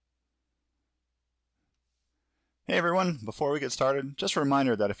Hey everyone, before we get started, just a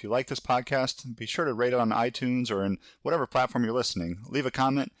reminder that if you like this podcast, be sure to rate it on iTunes or in whatever platform you're listening. Leave a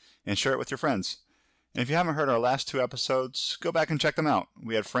comment and share it with your friends. And if you haven't heard our last two episodes, go back and check them out.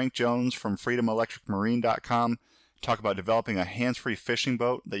 We had Frank Jones from freedomelectricmarine.com talk about developing a hands-free fishing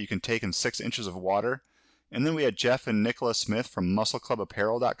boat that you can take in 6 inches of water. And then we had Jeff and Nicholas Smith from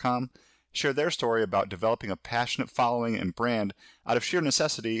muscleclubapparel.com share their story about developing a passionate following and brand out of sheer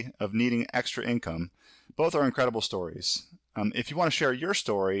necessity of needing extra income. Both are incredible stories. If you want to share your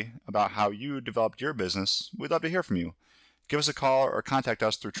story about how you developed your business, we'd love to hear from you. Give us a call or contact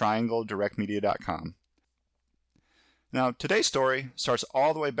us through triangledirectmedia.com. Now, today's story starts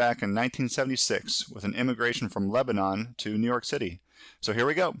all the way back in 1976 with an immigration from Lebanon to New York City. So here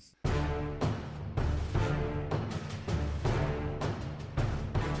we go.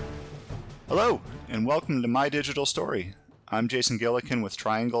 Hello, and welcome to My Digital Story. I'm Jason Gillikin with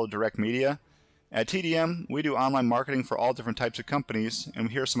Triangle Direct Media. At TDM, we do online marketing for all different types of companies, and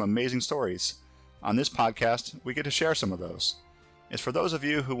we hear some amazing stories. On this podcast, we get to share some of those. It's for those of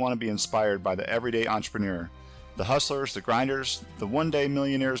you who want to be inspired by the everyday entrepreneur, the hustlers, the grinders, the one-day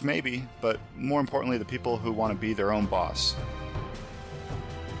millionaires maybe, but more importantly, the people who want to be their own boss.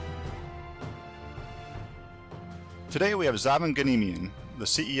 Today we have Zaven Ghanimian, the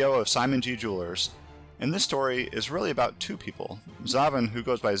CEO of Simon G Jewelers, and this story is really about two people, Zaven, who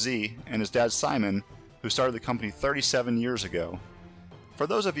goes by Z, and his dad Simon, who started the company 37 years ago. For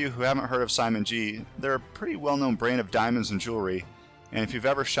those of you who haven't heard of Simon G, they're a pretty well-known brand of diamonds and jewelry, and if you've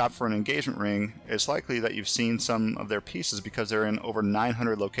ever shopped for an engagement ring, it's likely that you've seen some of their pieces because they're in over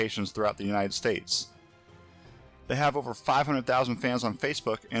 900 locations throughout the United States. They have over 500,000 fans on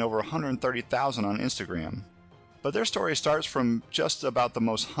Facebook and over 130,000 on Instagram. But their story starts from just about the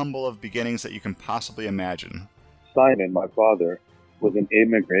most humble of beginnings that you can possibly imagine. Simon, my father, was an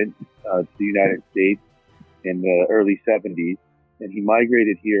immigrant to the United States in the early 70s, and he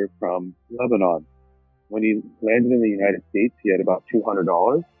migrated here from Lebanon. When he landed in the United States, he had about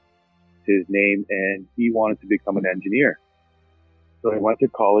 $200 to his name, and he wanted to become an engineer. So he went to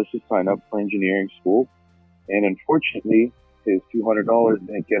college to sign up for engineering school, and unfortunately, his $200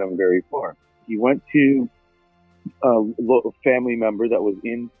 didn't get him very far. He went to a family member that was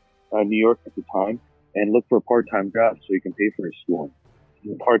in New York at the time and looked for a part-time job so he can pay for his schooling.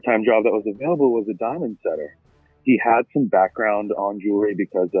 The part-time job that was available was a diamond setter. He had some background on jewelry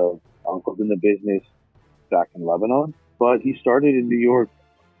because of uncles in the business back in Lebanon, but he started in New York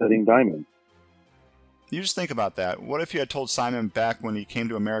setting diamonds. You just think about that. What if you had told Simon back when he came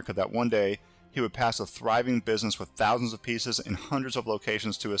to America that one day he would pass a thriving business with thousands of pieces in hundreds of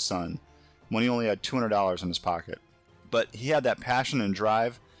locations to his son, when he only had $200 in his pocket? But he had that passion and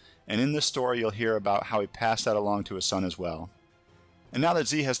drive, and in this story you'll hear about how he passed that along to his son as well. And now that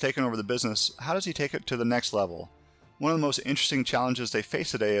Z has taken over the business, how does he take it to the next level? One of the most interesting challenges they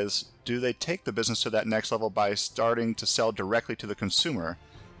face today is, do they take the business to that next level by starting to sell directly to the consumer?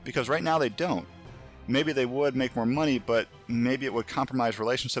 Because right now they don't. Maybe they would make more money, but maybe it would compromise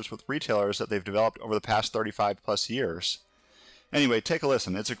relationships with retailers that they've developed over the past 35 plus years. Anyway, take a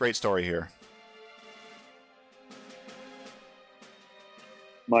listen. It's a great story here.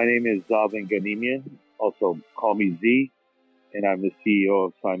 My name is Zaven Ghanimian, also call me Z, and I'm the CEO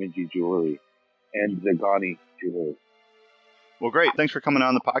of Simon G Jewelry and Zagani Jewelry. Well, great. Thanks for coming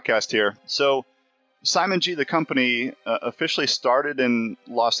on the podcast here. So, Simon G, the company, officially started in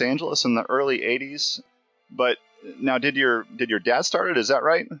Los Angeles in the early 80s, but now did your dad start it? Is that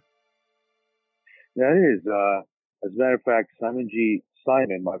right? That is, as a matter of fact, Simon,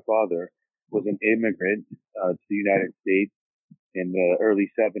 my father, was an immigrant to the United States in the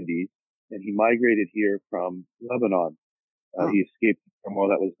early 70s, and he migrated here from Lebanon. He escaped the turmoil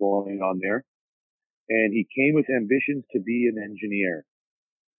that was going on there, and he came with ambitions to be an engineer.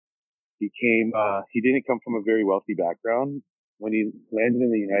 He didn't come from a very wealthy background. When he landed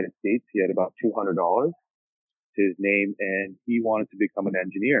in the United States, he had about $200 to his name, and he wanted to become an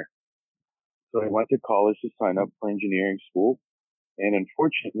engineer. So he went to college to sign up for engineering school, and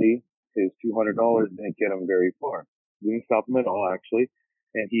unfortunately, his $200 didn't get him very far. Didn't stop him at all, actually.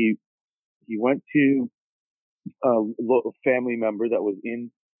 And he went to a family member that was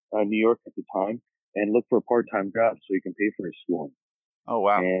in New York at the time and looked for a part-time job so he can pay for his schooling. Oh,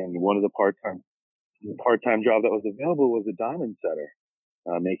 wow. And one of the part-time job that was available was a diamond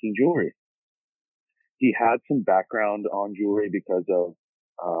setter, making jewelry. He had some background on jewelry because of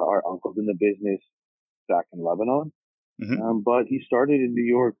our uncles in the business back in Lebanon. Mm-hmm. But he started in New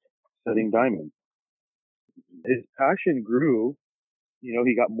York setting diamonds. His passion grew.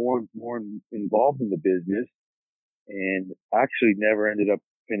 He got more and more involved in the business and actually never ended up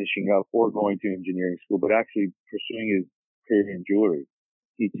finishing up or going to engineering school, but actually pursuing his career in jewelry.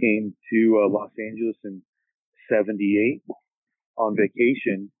 He came to Los Angeles in '78 on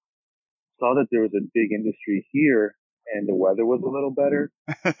vacation, saw that there was a big industry here and the weather was a little better.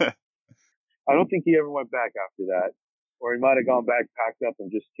 I don't think he ever went back after that, or he might have gone back, packed up,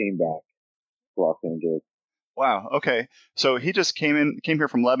 and just came back to Los Angeles. Wow. Okay. So he just came here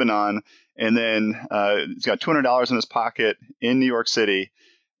from Lebanon, and then he's got $200 in his pocket in New York City,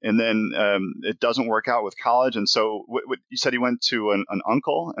 and then it doesn't work out with college, and so you said he went to an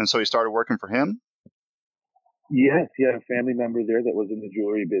uncle, and so he started working for him. Yes, he had a family member there that was in the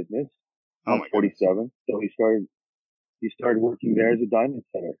jewelry business Oh on my goodness. 47. So he started working there as a diamond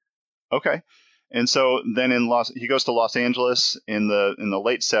setter. Okay. And so then he goes to Los Angeles in the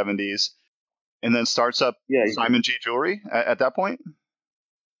late '70s, and then starts up Yeah, Simon G Jewelry at that point.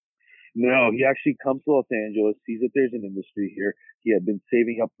 no, he actually comes to Los Angeles, sees that there's an industry here. He had been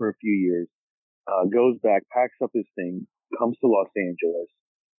saving up for a few years, goes back, packs up his things, comes to Los Angeles,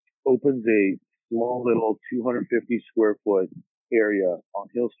 opens a small little 250 square foot area on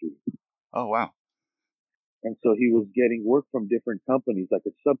Hill Street. Oh wow. And so he was getting work from different companies like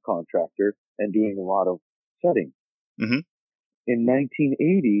a subcontractor and doing a lot of setting. Mm-hmm. In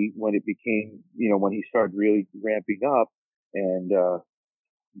 1980, when it became, when he started really ramping up and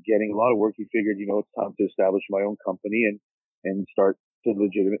getting a lot of work, he figured, it's time to establish my own company and start to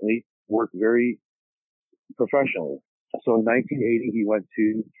legitimately work very professionally. So in 1980, he went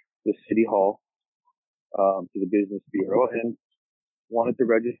to the city hall, to the business bureau, and wanted to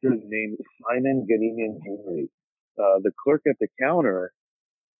register the name Simon Ganinian Jewelry. The clerk at the counter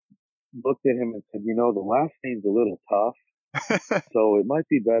looked at him and said, the last name's a little tough, so it might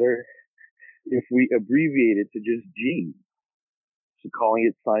be better if we abbreviate it to just G. So calling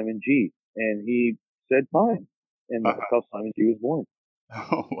it Simon G. And he said fine. And that's how Simon G was born.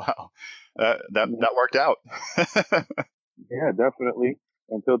 Oh wow. That worked out. Yeah, definitely.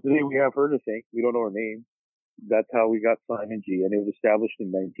 Until today we have her to thank. We don't know her name. That's how we got Simon G. And it was established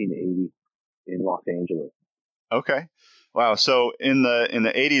in 1980 in Los Angeles. Okay. Wow. So in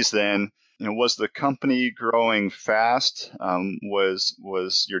the '80s, then, was the company growing fast?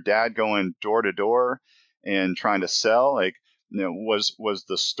 Was your dad going door to door and trying to sell? Like, was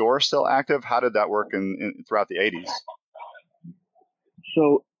the store still active? How did that work throughout the '80s?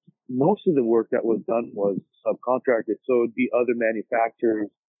 So most of the work that was done was subcontracted. So it'd be other manufacturers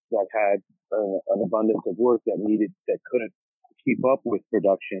that had an abundance of work that couldn't keep up with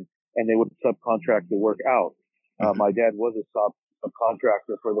production, and they would subcontract the work out. My dad was a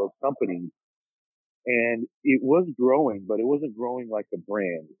subcontractor for those companies, and it was growing, but it wasn't growing like a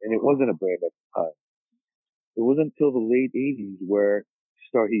brand, and it wasn't a brand at the time. It wasn't until the late '80s where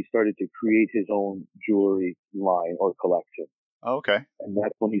he started to create his own jewelry line or collection. Okay. And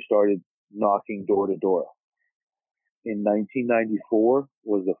that's when he started knocking door to door. In 1994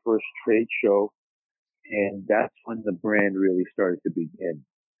 was the first trade show, and that's when the brand really started to begin.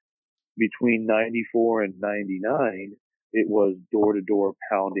 Between 94 and 99, it was door to door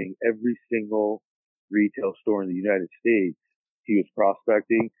pounding every single retail store in the United States. He was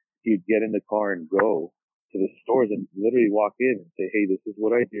prospecting. He'd get in the car and go to the stores and literally walk in and say, "Hey, this is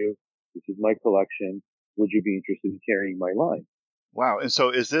what I do. This is my collection. Would you be interested in carrying my line?" Wow. And so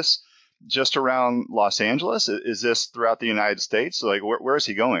is this just around Los Angeles? Is this throughout the United States? Like, where is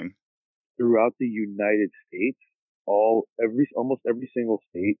he going? Throughout the United States, almost every single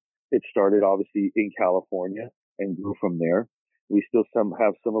state. It started obviously in California and grew from there. We still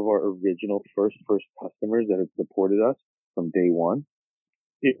have some of our original first customers that have supported us from day one.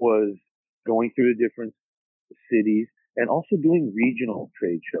 It was going through the different cities and also doing regional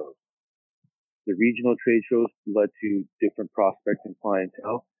trade shows. The regional trade shows led to different prospects and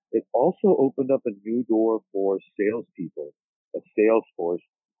clientele. It also opened up a new door for salespeople, a sales force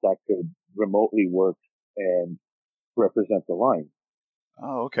that could remotely work and represent the line.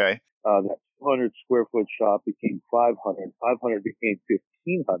 Oh, okay. That 200 square foot shop became 500. 500 became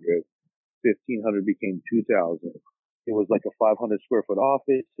 1,500. 1,500 became 2,000. It was like a 500 square foot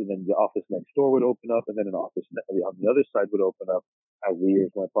office, and then the office next door would open up, and then an office on the other side would open up as the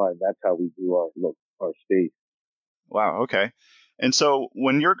years went by. And that's how we grew our space. Wow. Okay. And so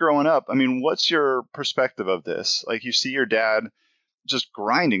when you're growing up, I mean, what's your perspective of this? Like, you see your dad just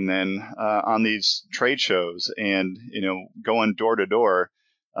grinding then on these trade shows and going door to door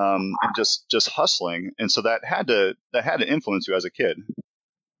and just hustling, and so that had to influence you as a kid.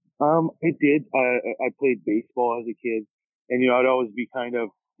 It did. I played baseball as a kid, and I'd always be kind of,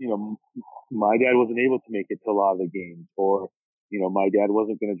 my dad wasn't able to make it to a lot of the games, or my dad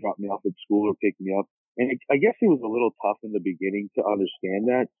wasn't going to drop me off at school or pick me up. And I guess it was a little tough in the beginning to understand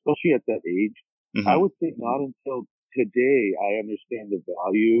that, especially at that age. I Hmm. would say not until today I understand the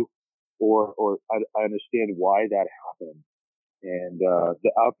value or I understand why that happened. And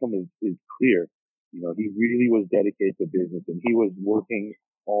the outcome is clear. You know, he really was dedicated to business and he was working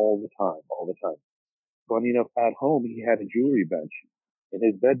all the time. Funny enough, at home, he had a jewelry bench in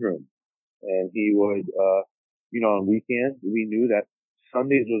his bedroom and he would, on weekends, we knew that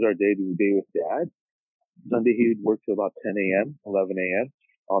Sundays was our day to day with dad. Sunday he would work till about 10 a.m., 11 a.m.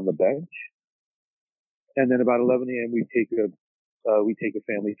 on the bench. And then about 11 a.m. we take a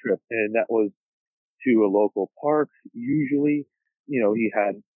family trip and that was to a local park. Usually, he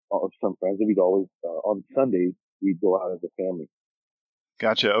had some friends and we'd always, on Sundays, we'd go out as a family.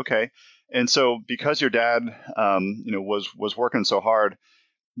 Gotcha. Okay. And so because your dad, was working so hard,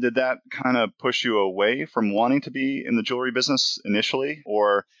 did that kind of push you away from wanting to be in the jewelry business initially,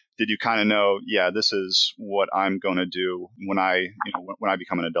 or did you kind of know, yeah, this is what I'm going to do when I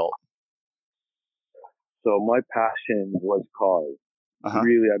become an adult? So my passion was cars. Uh huh.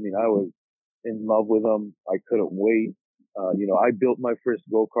 Really, I mean, I was in love with them. I couldn't wait. I built my first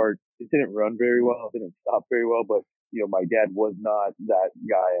go-kart. It didn't run very well. It didn't stop very well, but, my dad was not that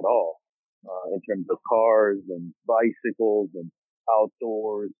guy at all, in terms of cars and bicycles and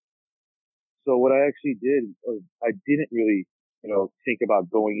outdoors. So what I actually did was I didn't really, think about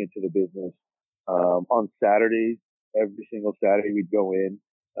going into the business. On Saturdays, every single Saturday we'd go in.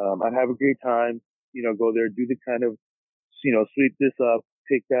 I'd have a great time, go there, do the kind of, sweep this up,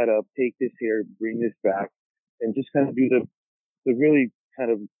 pick that up, take this here, bring this back, and just kind of do the really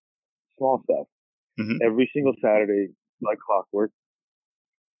kind of small stuff Hmm. every single Saturday, like clockwork.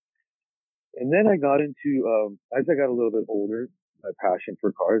 And then I got into, as I got a little bit older, my passion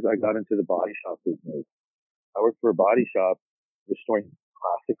for cars, I got into the body shop business. I worked for a body shop restoring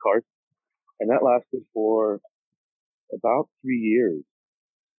classic cars, and that lasted for about 3 years.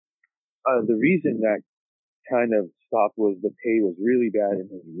 The reason that kind of stopped was the pay was really bad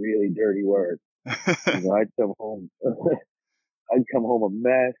and it was really dirty work. I'd come home, I'd come home a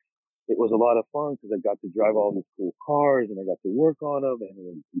mess. It was a lot of fun because I got to drive all these cool cars and I got to work on them and it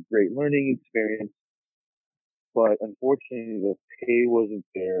was a great learning experience. But unfortunately, the pay wasn't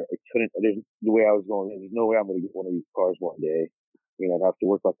there. I couldn't. The way I was going, there's no way I'm going to get one of these cars one day. I'd have to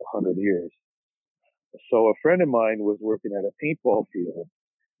work like 100 years. So a friend of mine was working at a paintball field,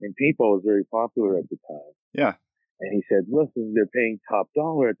 and paintball was very popular at the time. Yeah. And he said, "Listen, they're paying top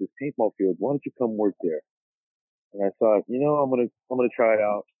dollar at this paintball field. Why don't you come work there?" And I thought, I'm gonna try it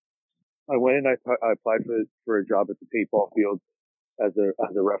out. I went and I applied for a job at the paintball field as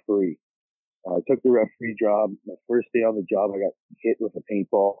a referee. I took the referee job. My first day on the job, I got hit with a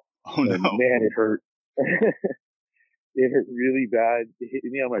paintball, Oh and no. man, it hurt. It hurt really bad. It hit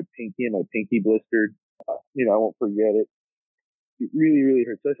me on my pinky, and my pinky blistered. I won't forget it. It really, really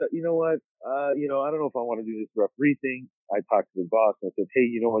hurt. So I thought, you know what? I don't know if I want to do this referee thing. I talked to the boss and I said, hey,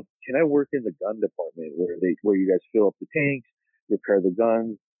 you know what? Can I work in the gun department where you guys fill up the tanks, repair the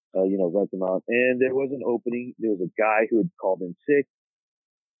guns, rent them out? And there was an opening. There was a guy who had called in sick,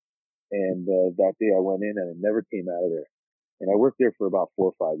 and that day I went in and I never came out of there. And I worked there for about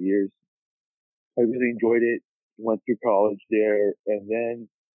 4 or 5 years. I really enjoyed it. Went through college there, and then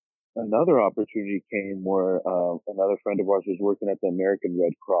another opportunity came where another friend of ours was working at the American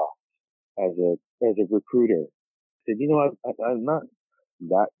Red Cross as a recruiter. I said, I'm not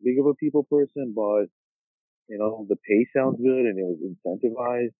that big of a people person, but the pay sounds good and it was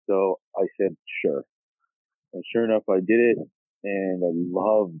incentivized, so I said sure. And sure enough, I did it, and I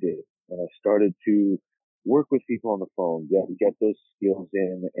loved it. And I started to work with people on the phone, get those skills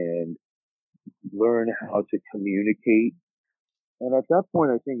in, and learn how to communicate. And at that point,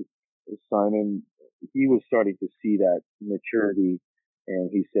 I think Simon, he was starting to see that maturity, and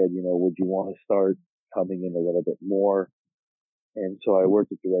he said, would you want to start coming in a little bit more? And so I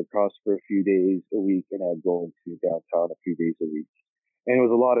worked at the Red Cross for a few days a week, and I'd go into downtown a few days a week. And it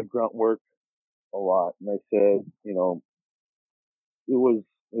was a lot of grunt work, a lot. And I said, it was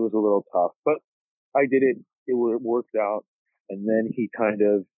a little tough, but I did it. It worked out. And then he kind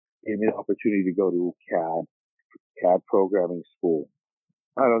of gave me the opportunity to go to CAD programming school.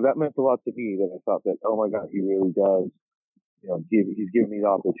 I don't know, that meant a lot to me, that I thought that, oh my God, he really does, he's giving me the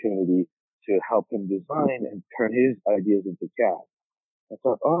opportunity to help him design and turn his ideas into CAD. I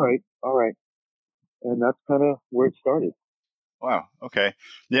thought, all right, all right. And that's kind of where it started. Wow. Okay.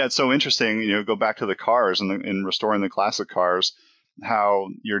 Yeah, it's so interesting. Go back to the cars and restoring the classic cars. How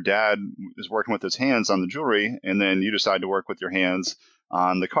your dad is working with his hands on the jewelry, and then you decide to work with your hands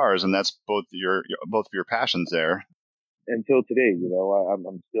on the cars, and that's both of your passions there. until today,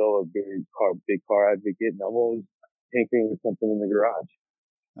 I'm still a big car advocate, and I'm always tinkering with something in the garage.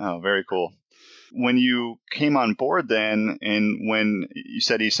 Oh, very cool. When you came on board then, and when you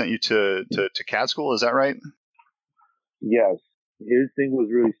said he sent you to CAD school, is that right? Yes. His thing was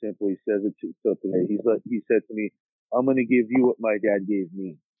really simple. He says it still today. He said to me, I'm going to give you what my dad gave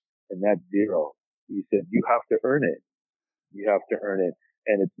me. And that's zero. He said, you have to earn it. You have to earn it.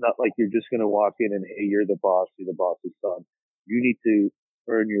 And it's not like you're just going to walk in and, hey, you're the boss, you're the boss's son. You need to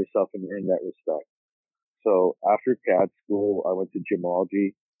earn yourself and earn that respect. So after CAD school, I went to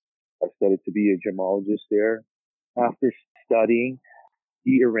gemology. I studied to be a gemologist there. After studying,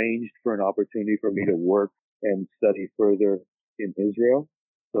 he arranged for an opportunity for me to work and study further in Israel.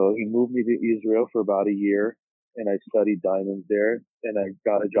 So he moved me to Israel for about a year, and I studied diamonds there, and I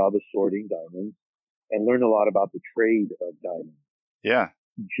got a job of sorting diamonds and learned a lot about the trade of diamonds. Yeah.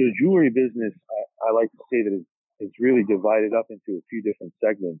 The jewelry business, I like to say that it's really divided up into a few different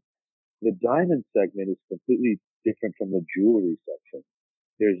segments. The diamond segment is completely different from the jewelry section.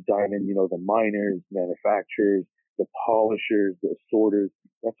 There's diamond, the miners, manufacturers, the polishers, the sorters.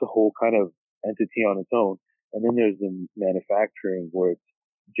 That's a whole kind of entity on its own. And then there's the manufacturing where it's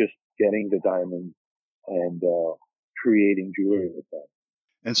just getting the diamonds and creating jewelry with them.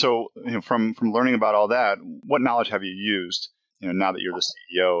 And so, from learning about all that, what knowledge have you used, now that you're the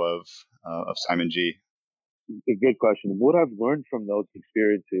CEO of Simon G? A good question. What I've learned from those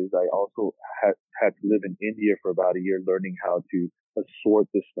experiences, I also had to live in India for about a year, learning how to assort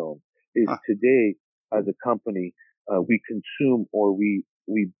the stone. Is today, as a company, we consume or we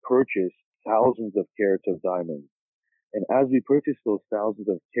purchase thousands of carats of diamonds. And as we purchase those thousands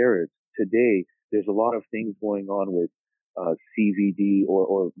of carats, today there's a lot of things going on with CVD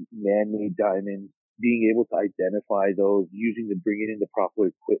or man-made diamonds, being able to identify those, bringing in the proper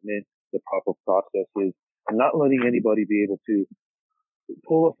equipment, the proper processes, and not letting anybody be able to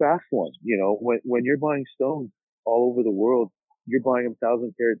pull a fast one. When you're buying stones all over the world, you're buying them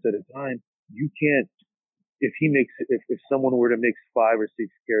 1,000 carats at a time. You can't, if someone were to mix 5 or 6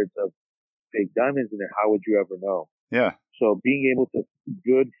 carats of fake diamonds in there, how would you ever know? Yeah. So being able to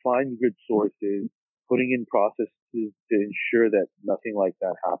find good sources, putting in processes to ensure that nothing like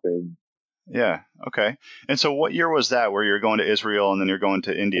that happens. Yeah. Okay. And so what year was that where you're going to Israel and then you're going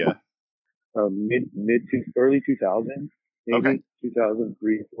to India? Early 2000, maybe. Okay.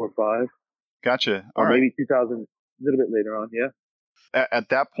 2003, 4, 5. Gotcha. Or All right. maybe 2000, a little bit later on. Yeah. At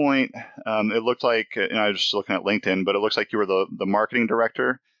that point, it looked like, I was just looking at LinkedIn, but it looks like you were the marketing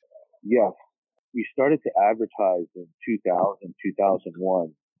director. Yes. We started to advertise in 2000,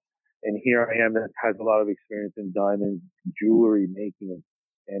 2001. And here I am that has a lot of experience in diamond jewelry making.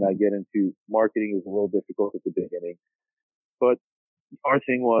 And I get into marketing is a little difficult at the beginning. But our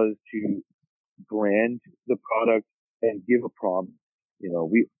thing was to brand the product and give a promise.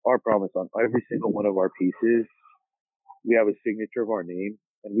 Our promise on every single one of our pieces, we have a signature of our name,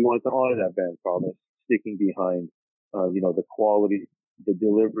 and we want to honor that brand promise, sticking behind, the quality, the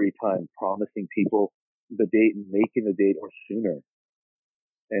delivery time, promising people the date and making the date or sooner,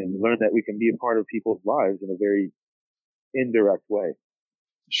 and learn that we can be a part of people's lives in a very indirect way.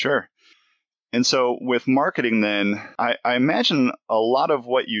 Sure. And so with marketing, then I imagine a lot of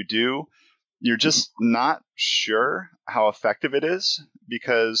what you do, you're just not sure how effective it is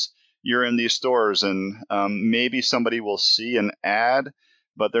because you're in these stores and maybe somebody will see an ad,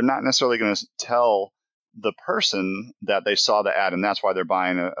 but they're not necessarily going to tell the person that they saw the ad and that's why they're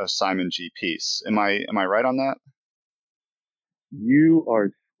buying a Simon G piece. Am I right on that? You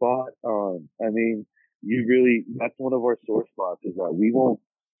are spot on. I mean, that's one of our sore spots is that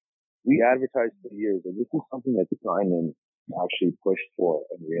we advertised for years, and this is something that Simon actually pushed for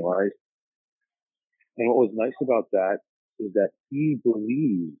and realized. And what was nice about that is that he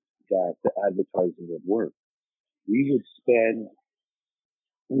believed that the advertising would work. We would spend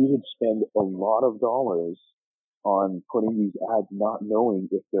a lot of dollars on putting these ads, not knowing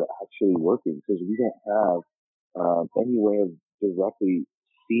if they're actually working, because we don't have any way of directly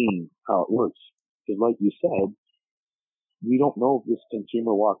seeing how it works. Because, like you said, we don't know if this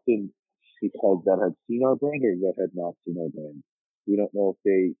consumer walked in because that had seen our brand or that had not seen our brand. We don't know if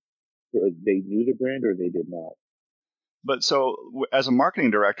they knew the brand or they did not. But so as a marketing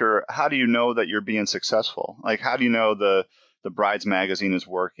director, how do you know that you're being successful? Like, how do you know the Brides magazine is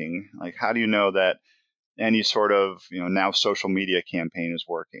working? Like, how do you know that any sort of, now social media campaign is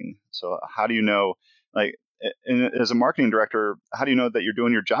working? So how do you know, like, as a marketing director, how do you know that you're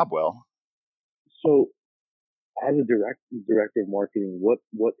doing your job well? So as a director of marketing,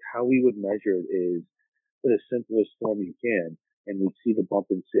 how we would measure it is in the simplest form you can, and we'd see the bump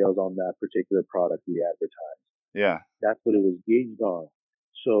in sales on that particular product we advertise. Yeah. That's what it was gauged on.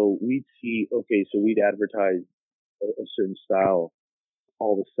 So we'd see, okay, so we'd advertise a certain style.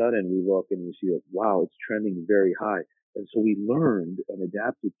 All of a sudden we look and we see that, wow, it's trending very high. And so we learned and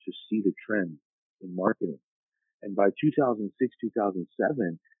adapted to see the trend in marketing. And by 2006,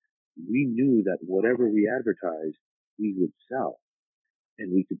 2007, we knew that whatever we advertised, we would sell,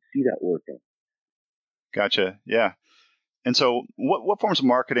 and we could see that working. Gotcha. Yeah. And so, what forms of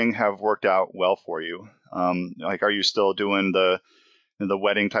marketing have worked out well for you? Like, are you still doing the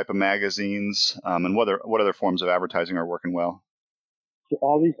wedding type of magazines? And what other forms of advertising are working well? So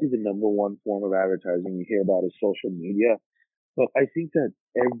obviously the number one form of advertising you hear about is social media. But I think that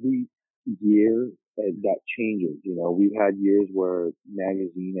every year that changes. You know, we've had years where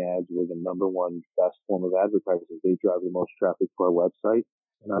magazine ads were the number one best form of advertising. They drive the most traffic to our website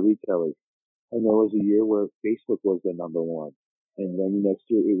and our retailers. And there was a year where Facebook was the number one. And then next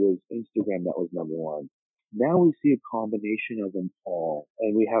year it was Instagram that was number one. Now we see a combination of them all,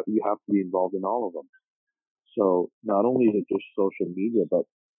 and you have to be involved in all of them. So not only is it just social media, but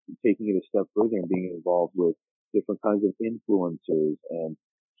taking it a step further and being involved with different kinds of influencers and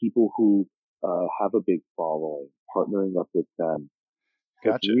people who have a big following, partnering up with them. So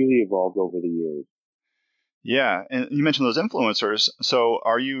it's Gotcha. really evolved over the years. Yeah, and you mentioned those influencers. So,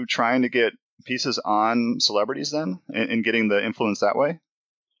 are you trying to get pieces on celebrities then, and getting the influence that way?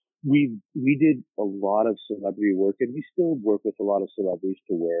 We did a lot of celebrity work, and we still work with a lot of celebrities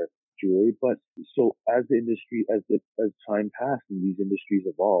to wear jewelry. But so as the industry, as time passed and these industries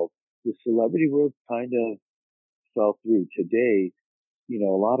evolved, the celebrity world kind of fell through. Today, you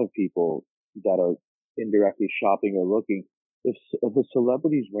know, a lot of people that are indirectly shopping or looking, if a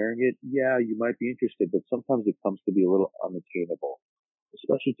celebrity's wearing it, yeah, you might be interested, but sometimes it comes to be a little unattainable,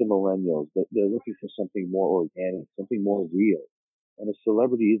 especially to millennials. That they're looking for something more organic, something more real. And a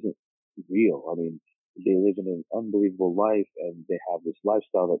celebrity isn't real. I mean, they live in an unbelievable life and they have this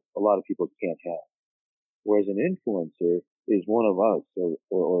lifestyle that a lot of people can't have. Whereas an influencer is one of us,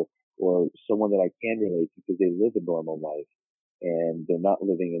 or someone that I can relate to because they live a normal life and they're not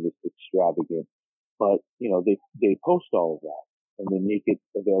living in this extravagant. But you know, they post all of that and they make it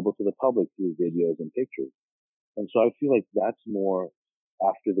available to the public through videos and pictures. And so I feel like that's more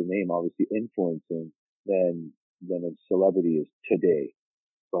after the name, obviously influencing than a celebrity is today.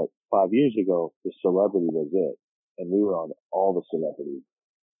 But 5 years ago, the celebrity was it, and we were on all the celebrities.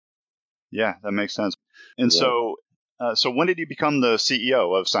 Yeah, that makes sense. And Right. so when did you become the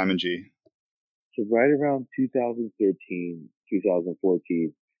CEO of Simon G? So right around 2013,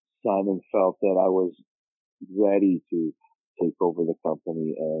 2014, Simon felt that I was ready to take over the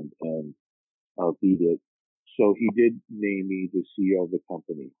company and lead it. So he did name me the CEO of the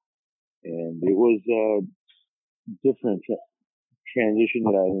company, and it was a different transition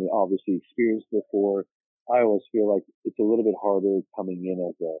that I obviously experienced before. I always feel like it's a little bit harder coming in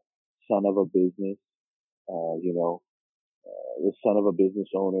as a son of a business, you know, the son of a business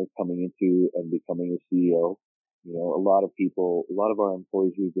owner coming into and becoming a CEO. You know, a lot of people, a lot of our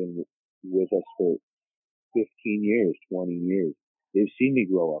employees who've been with us for 15 years, 20 years, they've seen me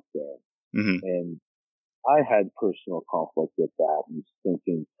grow up there. Hmm. And I had personal conflict with that and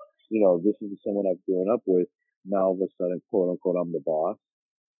thinking, you know, this is someone I've grown up with. Now all of a sudden, quote unquote, I'm the boss.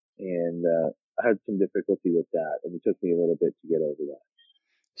 And I had some difficulty with that. And it took me a little bit to get over that.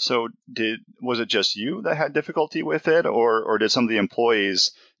 So did was it just you that had difficulty with it, or did some of the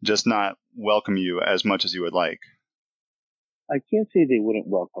employees just not welcome you as much as you would like? I can't say they wouldn't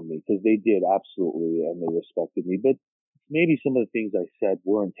welcome me because they did absolutely and they respected me, but maybe some of the things I said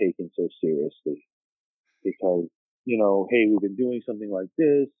weren't taken so seriously because, you know, hey, we've been doing something like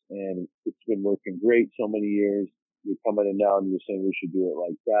this and it's been working great so many years. You're coming in now and you're saying we should do it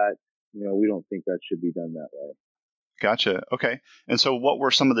like that. You know, we don't think that should be done that way. Gotcha. Okay. And so what were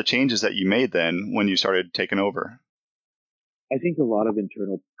some of the changes that you made then when you started taking over? I think a lot of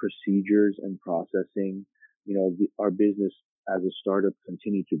internal procedures and processing, you know, our business as a startup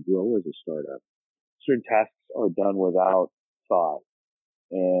continued to grow as a startup. Certain tasks are done without thought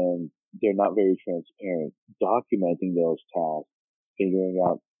and they're not very transparent. Documenting those tasks, figuring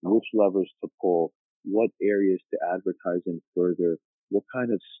out which levers to pull, what areas to advertise in further, what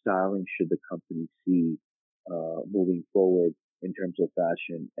kind of styling should the company see moving forward in terms of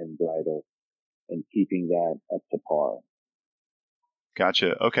fashion and bridal, and keeping that up to par.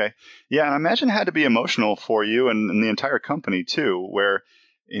 Gotcha. Okay. Yeah, and I imagine it had to be emotional for you and the entire company too, where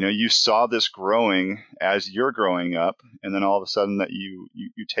you saw this growing as you're growing up, and then all of a sudden that you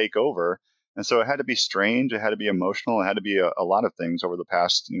take over, and so it had to be strange. It had to be emotional. It had to be a lot of things over the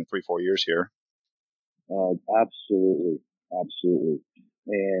past 3-4 years here. Absolutely, absolutely.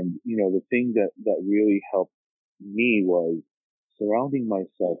 And you know, the thing that really helped me was surrounding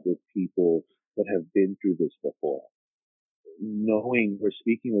myself with people that have been through this before. Knowing or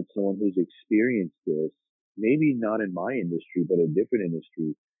speaking with someone who's experienced this, maybe not in my industry, but a different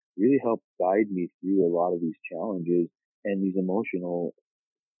industry, really helped guide me through a lot of these challenges and these emotional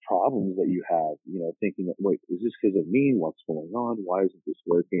problems that you have, thinking that, wait, is this because of me? What's going on? Why isn't this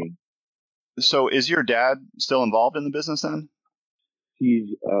working? So is your dad still involved in the business then? He's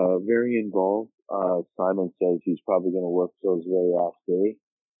very involved. Simon says he's probably going to work till his very last day.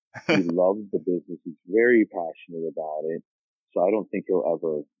 He loves the business. He's very passionate about it. So I don't think he'll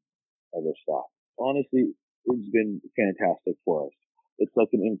ever stop. Honestly, it's been fantastic for us. It's like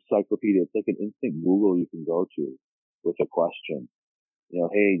an encyclopedia. It's like an instant Google you can go to with a question.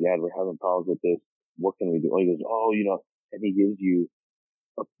 Hey, Dad, we're having problems with this. What can we do? Oh, he goes, and he gives you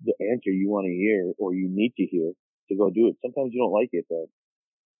the answer you want to hear or you need to hear to go do it. Sometimes you don't like it, but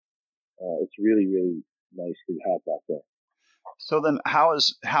it's really, really nice to have that there. So then how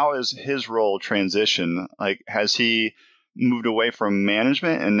is his role transition? Like, has he moved away from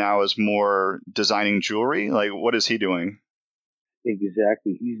management and now is more designing jewelry? Like, what is he doing?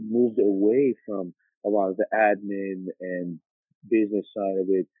 Exactly. He's moved away from a lot of the admin and business side of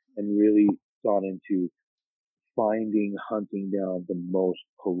it and really gone into hunting down the most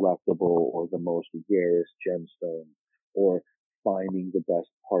collectible or the most rarest gemstone or finding the best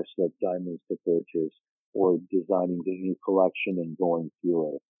Parslip diamonds to purchase or designing the new collection and going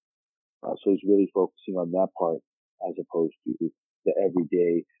through it. So he's really focusing on that part as opposed to the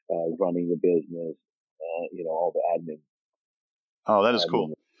everyday running the business, all the admin. Oh, that is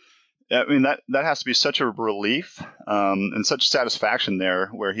cool. I mean, that has to be such a relief and such satisfaction there,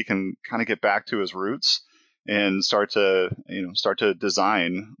 where he can kind of get back to his roots and start to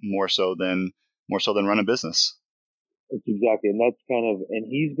design more so than run a business. It's exactly, and that's and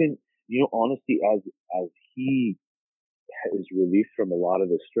he's been, honestly, as he is relieved from a lot of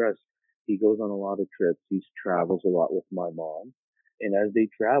the stress, he goes on a lot of trips. He travels a lot with my mom, and as they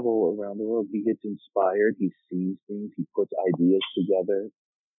travel around the world, he gets inspired. He sees things. He puts ideas together,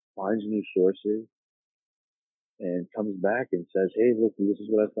 finds new sources, and comes back and says, "Hey, look, this is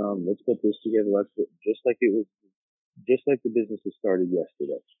what I found. Let's put this together. Just like the business that started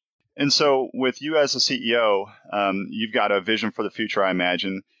yesterday." And so, with you as a CEO, you've got a vision for the future, I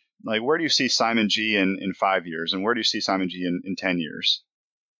imagine. Like, where do you see Simon G in 5 years, and where do you see Simon G in 10 years?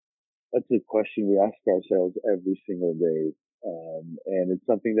 That's a question we ask ourselves every single day. And it's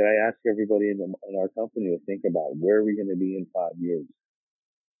something that I ask everybody in our company to think about. Where are we going to be in 5 years?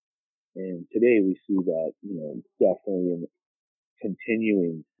 And today we see that, definitely in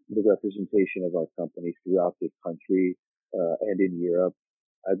continuing the representation of our company throughout the country and in Europe.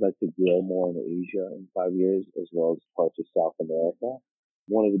 I'd like to grow more in Asia in 5 years, as well as parts of South America.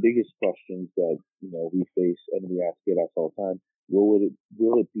 One of the biggest questions that we face and we ask it us all the time: will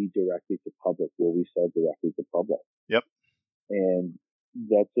it be directly to public? Will we sell directly to public? Yep. And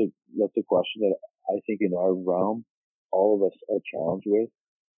that's a question that I think in our realm all of us are challenged with,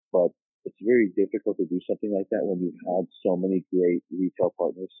 but it's very difficult to do something like that when you've had so many great retail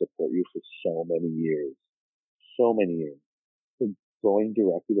partners support you for so many years. So many years. So going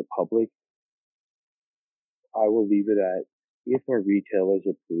directly to public, I will leave it at, if our retailers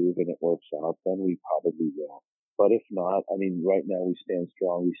approve and it works out, then we probably will. But if not, I mean, right now we stand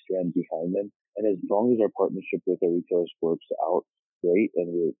strong, we stand behind them. And as long as our partnership with our retailers works out great and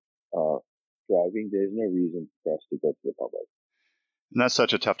we're thriving, there's no reason for us to go to the public. And that's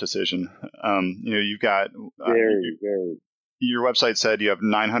such a tough decision. You've got very. Your website said you have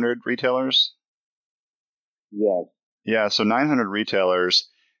 900 retailers. Yes. Yeah, so 900 retailers,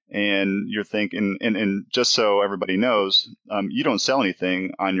 and you're thinking, and just so everybody knows, you don't sell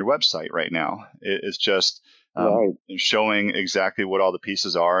anything on your website right now. It's just Right. showing exactly what all the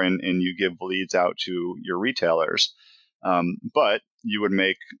pieces are, and you give leads out to your retailers. But you would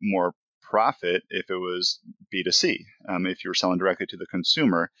make more profit if it was B2C, if you were selling directly to the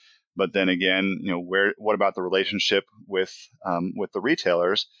consumer. But then again, what about the relationship with the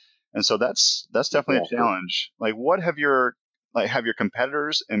retailers? And so that's definitely a challenge. Like, have your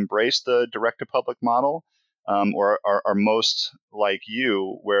competitors embraced the direct to public model, or are most like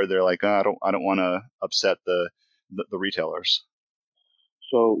you, where they're like, oh, I don't want to upset the retailers?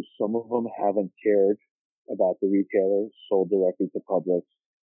 So some of them haven't cared about the retailers, sold directly to public,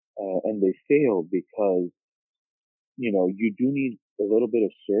 and they failed because you do need a little bit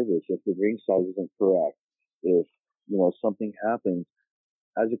of service if the ring size isn't correct. If something happens,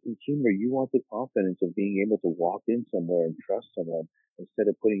 as a consumer, you want the confidence of being able to walk in somewhere and trust someone instead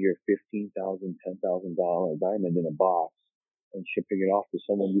of putting your $15,000, $10,000 diamond in a box and shipping it off to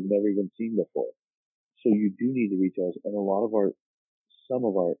someone you've never even seen before. So you do need the retailers, and some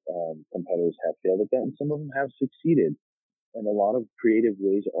of our competitors have failed at that, and some of them have succeeded. And a lot of creative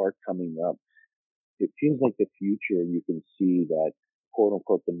ways are coming up. It feels like the future. You can see that quote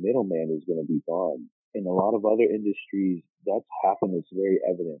unquote the middleman is going to be gone. In a lot of other industries, that's happened. It's very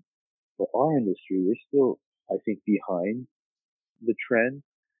evident. For our industry, we're still, I think, behind the trend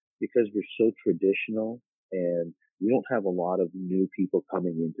because we're so traditional and we don't have a lot of new people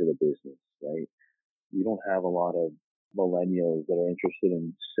coming into the business, right? We don't have a lot of millennials that are interested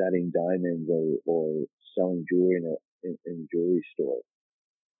in setting diamonds or selling jewelry in a jewelry store.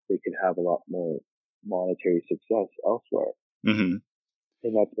 They could have a lot more monetary success elsewhere. Mm-hmm.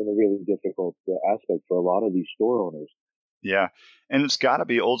 And that's been a really difficult aspect for a lot of these store owners. Yeah. And it's got to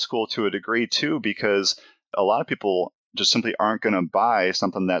be old school to a degree, too, because a lot of people just simply aren't going to buy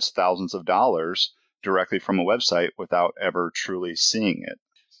something that's thousands of dollars directly from a website without ever truly seeing it.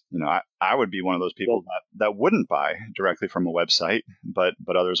 I would be one of those people that wouldn't buy directly from a website, but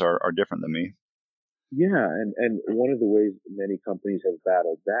others are different than me. Yeah, and one of the ways many companies have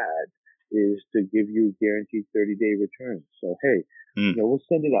battled that is to give you guaranteed 30-day returns. So, hey, we'll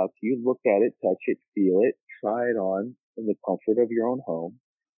send it out to you, look at it, touch it, feel it, try it on in the comfort of your own home.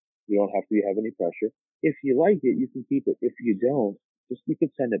 You don't have to have any pressure. If you like it, you can keep it. If you don't, you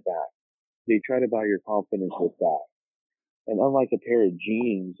can send it back. They try to buy your confidence with that. And unlike a pair of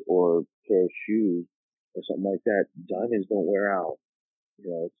jeans or a pair of shoes or something like that, diamonds don't wear out.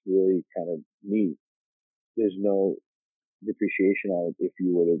 It's really kind of neat. There's no depreciation on it if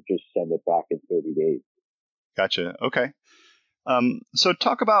you were to just send it back in 30 days. Gotcha. Okay. So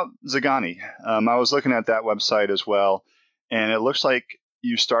talk about Zagani. I was looking at that website as well, and it looks like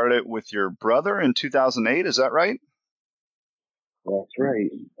you started it with your brother in 2008. Is that right? That's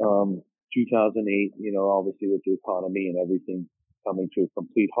right. 2008, obviously with the economy and everything coming to a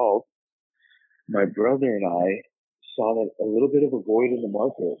complete halt, my brother and I saw that a little bit of a void in the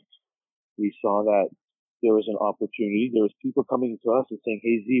market. We saw that there was an opportunity. There was people coming to us and saying,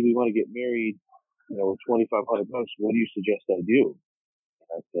 "Hey Z, we want to get married, with $2,500. What do you suggest I do?" And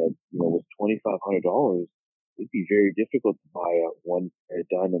I said, with $2,500, it'd be very difficult to buy a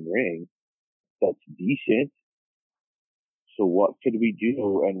diamond ring that's decent. So what could we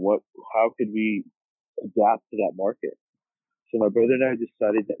do, and how could we adapt to that market? So my brother and I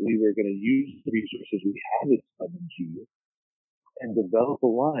decided that we were going to use the resources we had at Simon G and develop a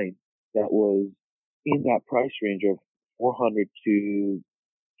line that was in that price range of $400 to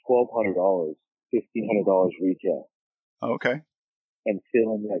 $1,200, $1,500 retail. Okay. And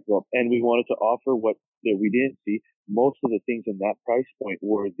fill in that gap. And we wanted to offer what we didn't see. Most of the things in that price point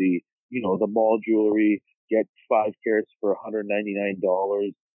were the mall jewelry, get 5 carats for $199,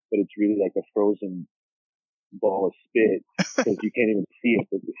 but it's really like a frozen ball of spit because you can't even see it.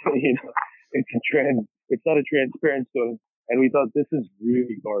 It's it's not a transparent stone. And we thought this is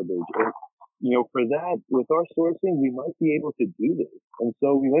really garbage. And, for that, with our sourcing, we might be able to do this. And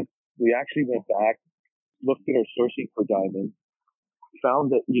so we actually went back, looked at our sourcing for diamonds,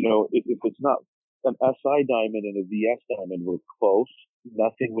 found that, if it's not an SI diamond and a VS diamond were close,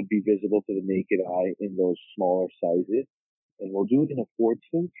 nothing would be visible to the naked eye in those smaller sizes. And we'll do it in a 14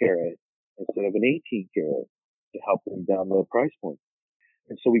 karat instead of an 18 karat to help bring down the price point.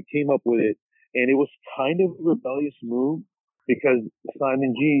 And so we came up with it, and it was kind of a rebellious move because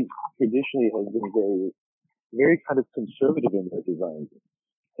Simon G traditionally has been very, very kind of conservative in their designs.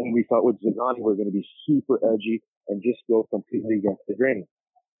 And we thought with Zagani, we're going to be super edgy and just go completely against the grain.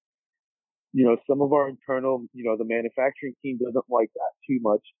 Some of our internal, the manufacturing team doesn't like that too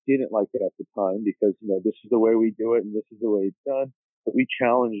much, didn't like it at the time because, this is the way we do it and this is the way it's done. But we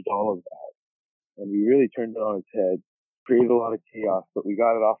challenged all of that and we really turned it on its head, created a lot of chaos, but we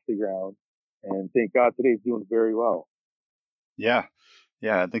got it off the ground. And thank God today it's doing very well. Yeah.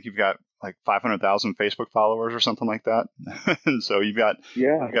 Yeah. I think you've got like 500,000 Facebook followers or something like that. And so you've got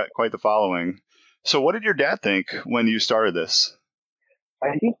quite the following. So what did your dad think when you started this?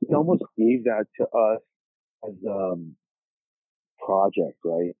 I think he almost gave that to us as a project,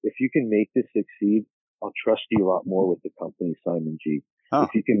 right? If you can make this succeed, I'll trust you a lot more with the company, Simon G.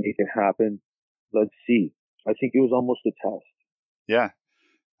 If you can make it happen, let's see. I think it was almost a test. Yeah.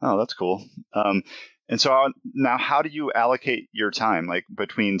 Oh, that's cool. And so now how do you allocate your time, like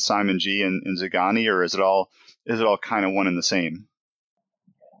between Simon G and Zagani, or is it all kind of one and the same?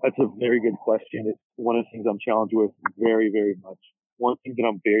 That's a very good question. It's one of the things I'm challenged with very, very much. One thing that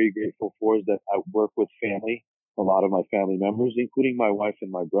I'm very grateful for is that I work with family, a lot of my family members, including my wife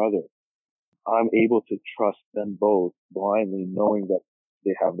and my brother. I'm able to trust them both blindly, knowing that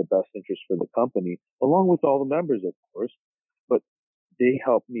they have the best interest for the company, along with all the members, of course. But they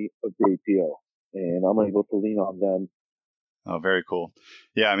help me a great deal. and I'm able to lean on them. Oh, very cool.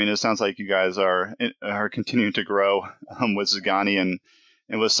 Yeah, I mean, it sounds like you guys are continuing to grow with Zagani and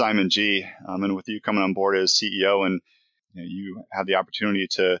with Simon G, and with you coming on board as CEO, and you have the opportunity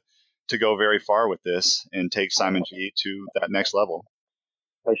to go very far with this and take Simon G to that next level.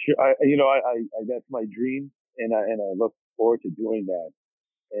 That's my dream, and I look forward to doing that.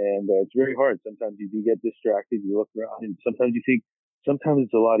 And it's very hard. Sometimes you do get distracted. You look around, and sometimes you think sometimes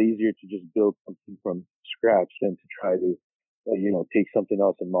it's a lot easier to just build something from scratch than to try to, take something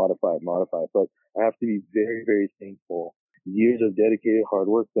else and modify it. But I have to be very, very thankful. Years of dedicated hard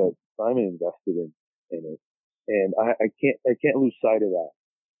work that Simon invested in it, and I can't lose sight of that.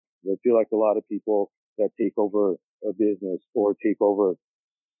 I feel like a lot of people that take over a business or take over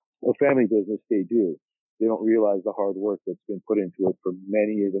a family business, they don't realize the hard work that's been put into it for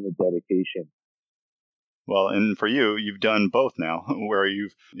many years and the dedication. Well, and for you, you've done both now, where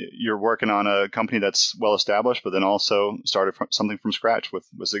you're working on a company that's well established, but then also started something from scratch with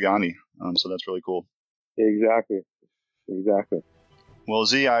Zagani. So that's really cool. Exactly. Well,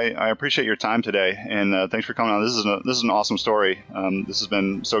 Z, I appreciate your time today, and thanks for coming on. This is an awesome story. This has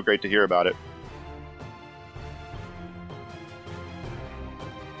been so great to hear about it.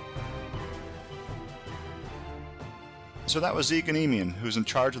 So that was Z Ghanemian, who's in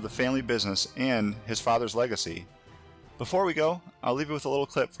charge of the family business and his father's legacy. Before we go, I'll leave you with a little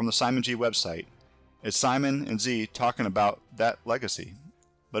clip from the Simon G website. It's Simon and Z talking about that legacy.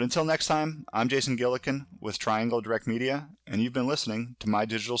 But until next time, I'm Jason Gillikin with Triangle Direct Media, and you've been listening to My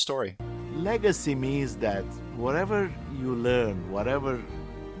Digital Story. Legacy means that whatever you learn, whatever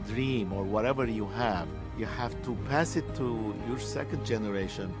dream or whatever you have to pass it to your second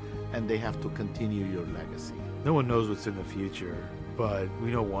generation, and they have to continue your legacy. No one knows what's in the future, but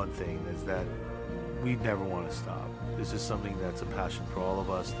we know one thing, is that we never want to stop. This is something that's a passion for all of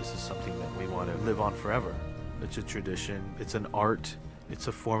us. This is something that we want to live on forever. It's a tradition, it's an art, it's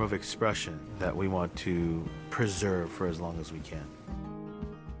a form of expression that we want to preserve for as long as we can.